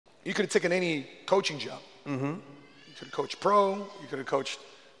You could have taken any coaching job. You could have coached pro, you could have coached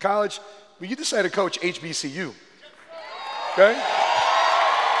college, but you decided to coach HBCU. Okay?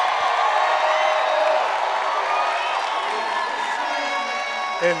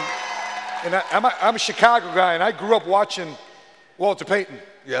 And I'm a Chicago guy, and I grew up watching Walter Payton.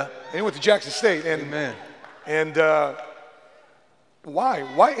 Yeah. And he went to Jackson State. And, Amen. And why?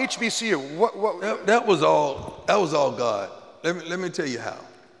 Why HBCU? What? That was all God. Let me tell you how.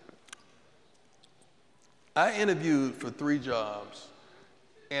 I interviewed for 3 jobs,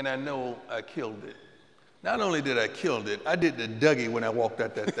 and I know I killed it. Not only did I kill it, I did the Dougie when I walked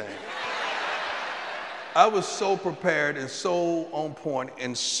out that thing. I was so prepared and so on point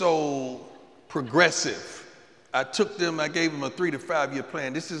and so progressive. I took them, I gave them a 3 to 5 year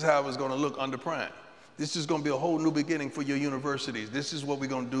plan. This is how it was going to look under Prime. This is going to be a whole new beginning for your universities. This is what we're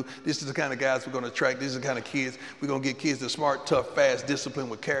going to do. This is the kind of guys we're going to attract. This is the kind of kids. We're going to get kids that are smart, tough, fast,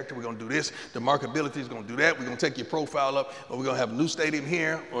 disciplined with character. We're going to do this. The marketability is going to do that. We're going to take your profile up. Or we're going to have a new stadium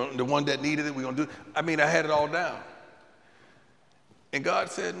here, or the one that needed it. We're going to do it. I mean, I had it all down. And God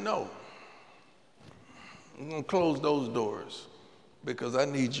said, no. I'm going to close those doors because I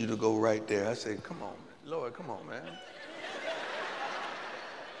need you to go right there. I said, come on, Lord, come on, man.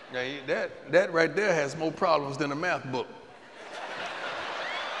 Now, that right there has more problems than a math book.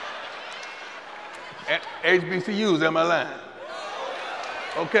 HBCUs, am I lying?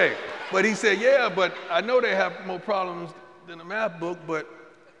 Okay, but he said, yeah, but I know they have more problems than a math book, but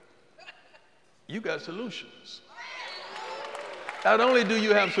you got solutions. Not only do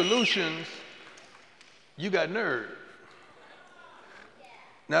you have solutions, you got nerve.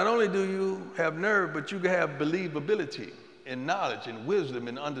 Not only do you have nerve, but you have believability and knowledge and wisdom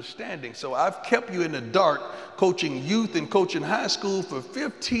and understanding. So I've kept you in the dark coaching youth and coaching high school for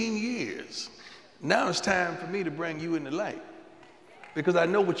 15 years. Now it's time for me to bring you in the light because I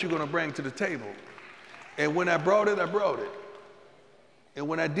know what you're going to bring to the table. And when I brought it, I brought it. And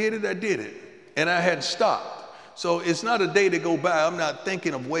when I did it, I did it. And I hadn't stopped. So it's not a day to go by. I'm not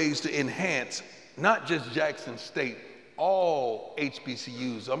thinking of ways to enhance not just Jackson State, all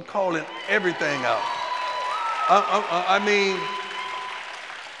HBCUs. I'm calling everything out. I mean,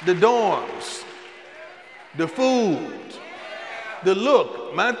 the dorms, the food, the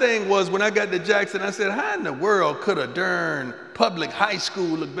look. My thing was when I got to Jackson, I said, how in the world could a darn public high school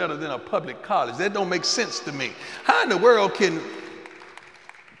look better than a public college? That don't make sense to me. How in the world can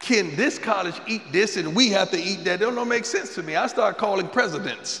this college eat this and we have to eat that? That don't make sense to me. I started calling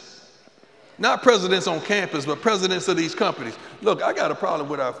presidents. Not presidents on campus, but presidents of these companies. Look, I got a problem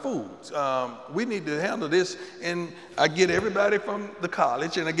with our foods. We need to handle this. And I get everybody from the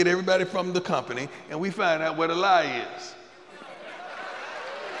college and I get everybody from the company and we find out where the lie is.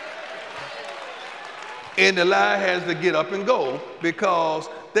 And the lie has to get up and go because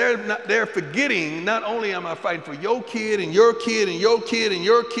they're forgetting, not only am I fighting for your kid and your kid and your kid and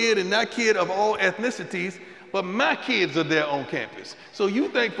your kid and that kid of all ethnicities, but my kids are there on campus. So you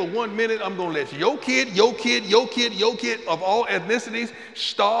think for 1 minute I'm going to let your kid, your kid, your kid, your kid of all ethnicities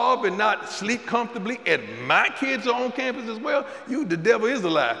starve and not sleep comfortably, and my kids are on campus as well? The devil is a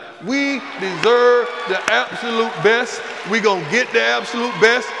lie. We deserve the absolute best. We're going to get the absolute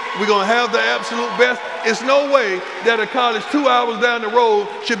best. We're going to have the absolute best. It's no way that a college 2 hours down the road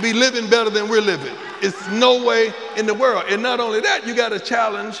should be living better than we're living. It's no way in the world. And not only that, you got to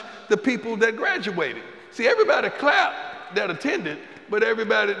challenge the people that graduated. See, everybody clapped that attended, but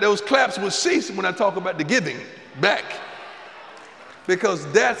those claps would cease when I talk about the giving back. Because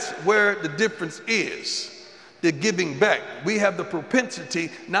that's where the difference is, the giving back. We have the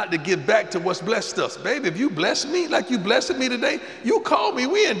propensity not to give back to what's blessed us. Baby, if you bless me like you blessed me today, you call me,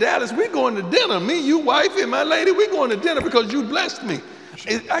 we in Dallas, we going to dinner. Me, you, wife, and my lady, we going to dinner because you blessed me.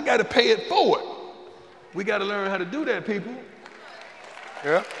 I got to pay it forward. We got to learn how to do that, people.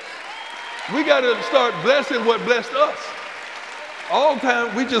 Yeah. We got to start blessing what blessed us. All the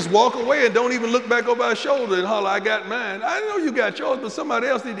time, we just walk away and don't even look back over our shoulder and holler, I got mine. I know you got yours, but somebody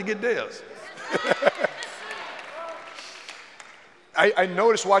else need to get theirs. I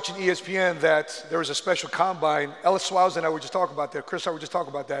noticed watching ESPN that there was a special combine. Ellis Swallows and I were just talking about that. Chris and I were just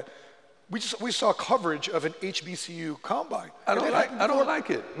talking about that. We saw coverage of an HBCU combine. I don't like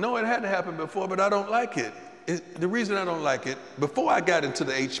it. No, it had to happen before, but I don't like it. The reason I don't like it, before I got into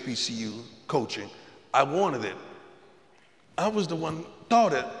the HBCU coaching, I wanted it. I was the one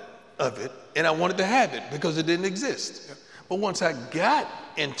thought of it, and I wanted to have it because it didn't exist. Yeah. But once I got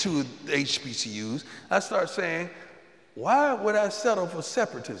into the HBCUs, I started saying, why would I settle for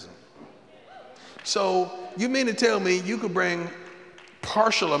separatism? So you mean to tell me you could bring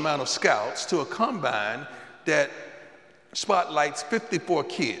partial amount of scouts to a combine that spotlights 54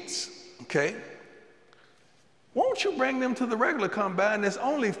 kids, okay? Won't you bring them to the regular combine? There's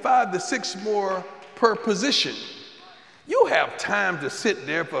only 5 to 6 more per position. You have time to sit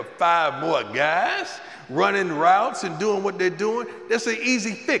there for 5 more guys running routes and doing what they're doing. That's an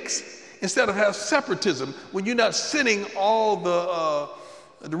easy fix. Instead of have separatism, when you're not sending all the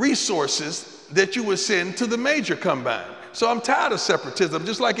resources that you would send to the major combine. So I'm tired of separatism.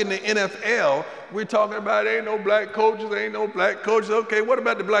 Just like in the NFL, we're talking about ain't no black coaches, ain't no black coaches. Okay, what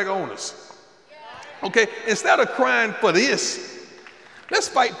about the black owners? Okay, instead of crying for this, let's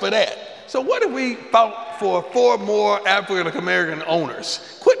fight for that. So what if we fought for 4 more African-American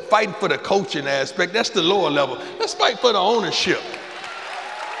owners? Quit fighting for the coaching aspect. That's the lower level. Let's fight for the ownership.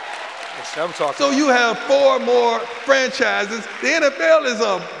 I'm talking. So you have 4 more franchises. The NFL is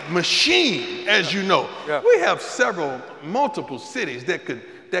a machine, as you know. Yeah. We have multiple cities that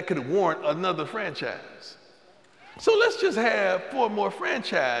could warrant another franchise. So let's just have 4 more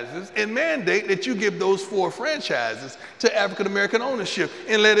franchises and mandate that you give those 4 franchises to African-American ownership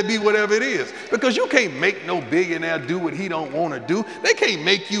and let it be whatever it is. Because you can't make no billionaire do what he don't want to do. They can't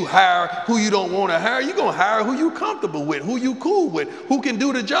make you hire who you don't want to hire. You're going to hire who you comfortable with, who you cool with, who can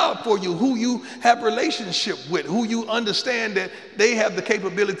do the job for you, who you have relationship with, who you understand that they have the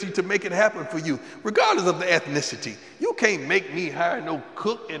capability to make it happen for you, regardless of the ethnicity. You can't make me hire no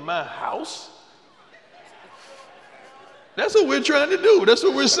cook in my house. That's what we're trying to do. That's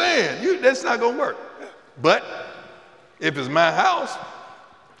what we're saying. That's not going to work. But if it's my house,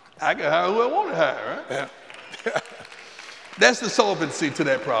 I can hire who I want to hire, right? Yeah. That's the solvency to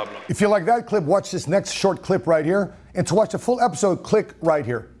that problem. If you like that clip, watch this next short clip right here. And to watch the full episode, click right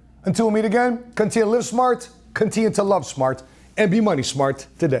here. Until we meet again, continue to live smart, continue to love smart, and be money smart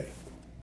today.